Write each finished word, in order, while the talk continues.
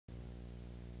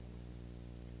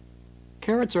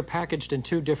Carrots are packaged in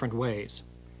two different ways,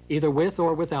 either with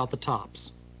or without the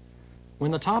tops.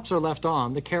 When the tops are left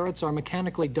on, the carrots are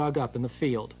mechanically dug up in the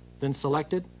field, then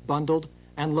selected, bundled,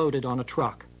 and loaded on a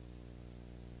truck.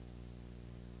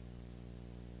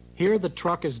 Here the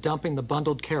truck is dumping the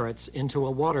bundled carrots into a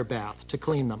water bath to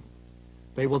clean them.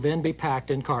 They will then be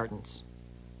packed in cartons.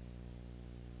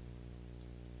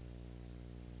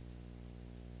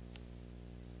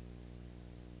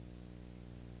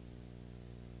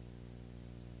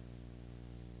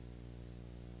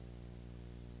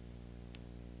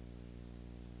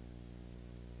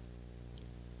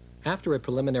 After a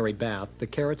preliminary bath, the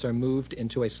carrots are moved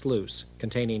into a sluice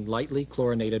containing lightly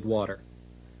chlorinated water.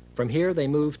 From here they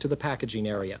move to the packaging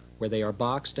area, where they are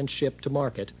boxed and shipped to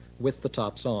market with the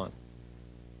tops on.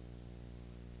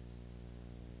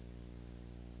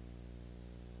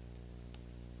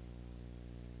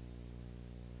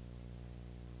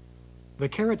 The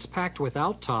carrots packed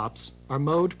without tops are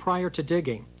mowed prior to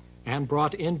digging and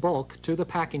brought in bulk to the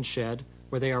packing shed,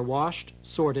 where they are washed,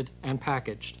 sorted, and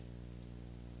packaged.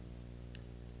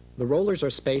 The rollers are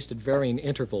spaced at varying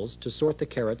intervals to sort the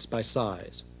carrots by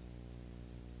size.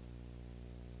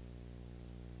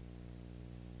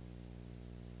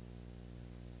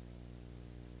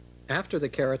 After the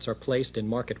carrots are placed in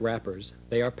market wrappers,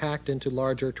 they are packed into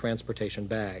larger transportation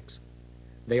bags.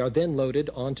 They are then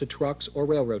loaded onto trucks or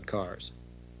railroad cars.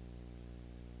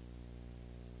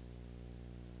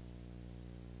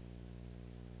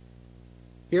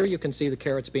 Here you can see the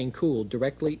carrots being cooled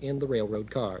directly in the railroad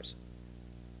cars.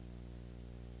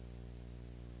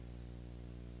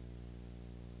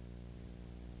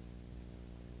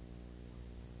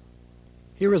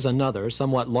 Here is another,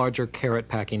 somewhat larger carrot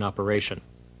packing operation.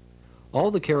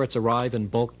 All the carrots arrive in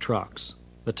bulk trucks.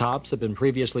 The tops have been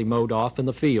previously mowed off in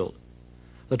the field.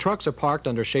 The trucks are parked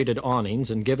under shaded awnings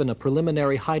and given a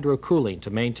preliminary hydro-cooling to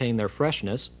maintain their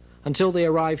freshness until they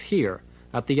arrive here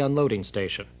at the unloading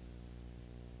station.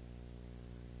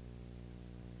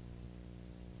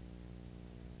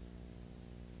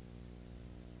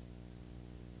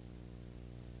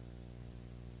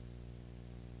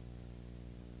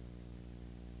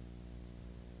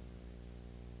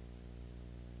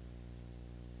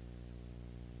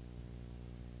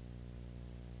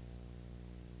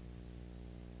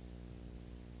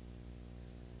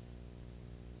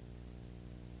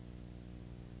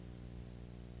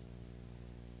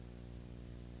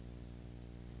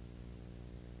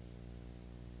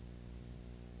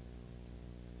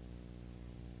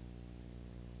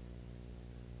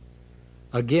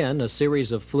 Again, a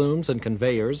series of flumes and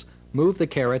conveyors move the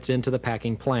carrots into the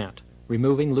packing plant,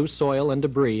 removing loose soil and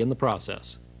debris in the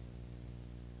process.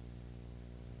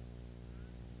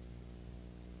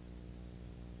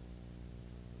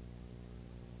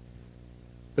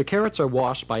 The carrots are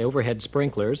washed by overhead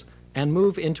sprinklers and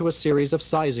move into a series of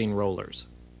sizing rollers.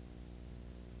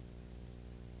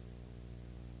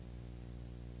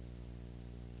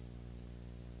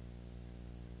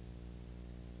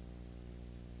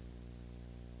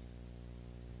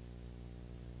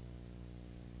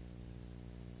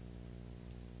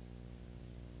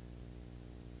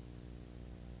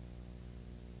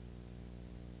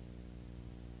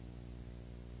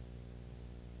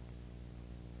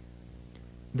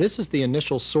 This is the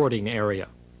initial sorting area,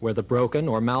 where the broken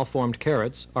or malformed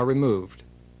carrots are removed.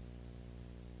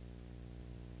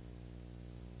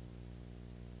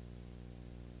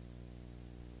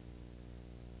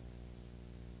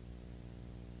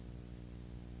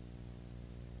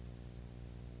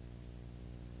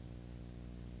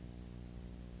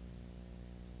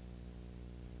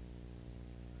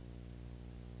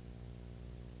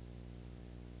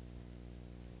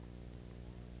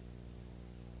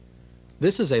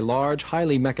 This is a large,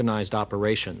 highly mechanized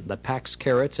operation that packs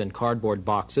carrots in cardboard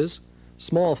boxes,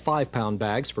 small 5-pound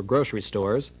bags for grocery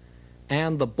stores,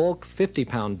 and the bulk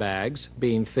 50-pound bags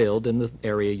being filled in the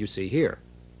area you see here.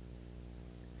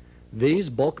 These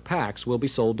bulk packs will be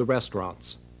sold to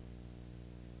restaurants.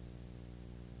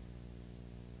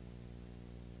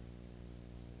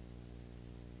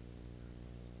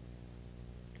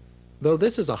 Though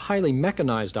this is a highly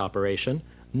mechanized operation,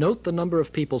 note the number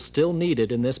of people still needed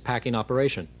in this packing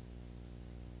operation.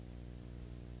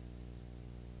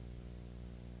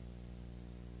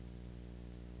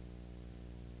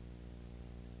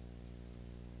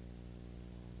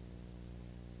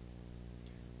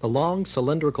 The long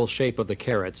cylindrical shape of the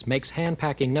carrots makes hand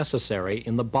packing necessary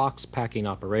in the box packing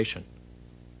operation.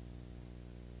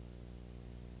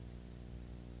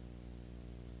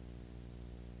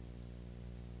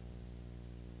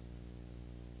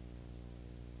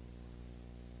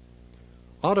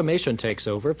 Automation takes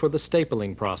over for the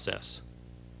stapling process.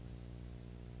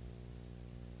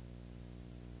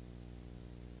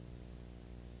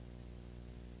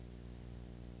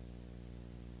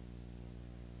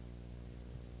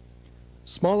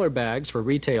 Smaller bags for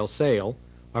retail sale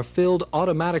are filled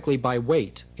automatically by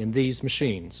weight in these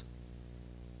machines.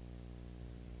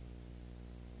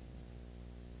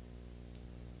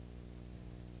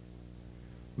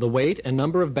 The weight and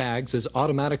number of bags is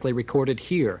automatically recorded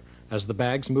here as the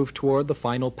bags move toward the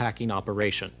final packing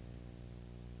operation.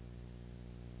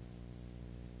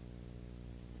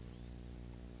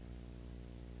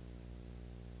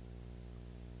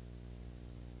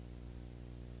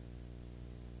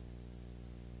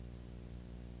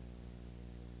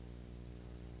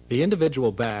 The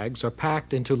individual bags are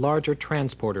packed into larger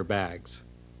transporter bags.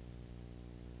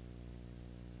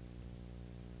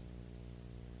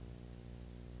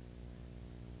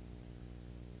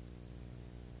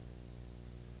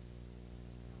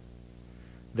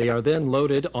 They are then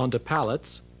loaded onto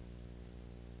pallets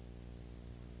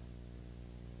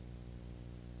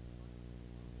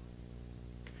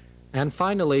and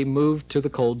finally moved to the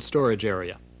cold storage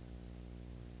area.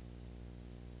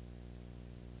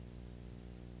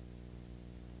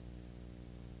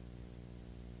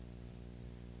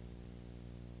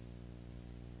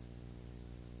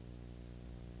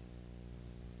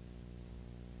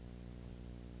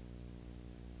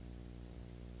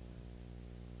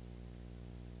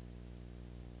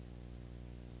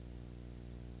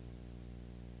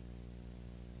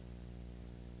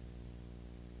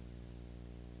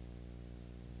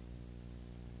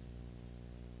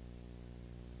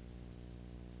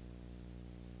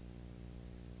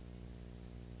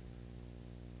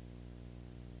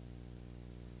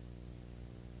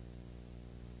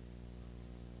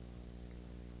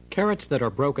 Carrots that are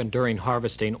broken during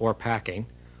harvesting or packing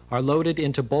are loaded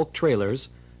into bulk trailers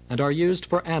and are used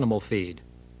for animal feed.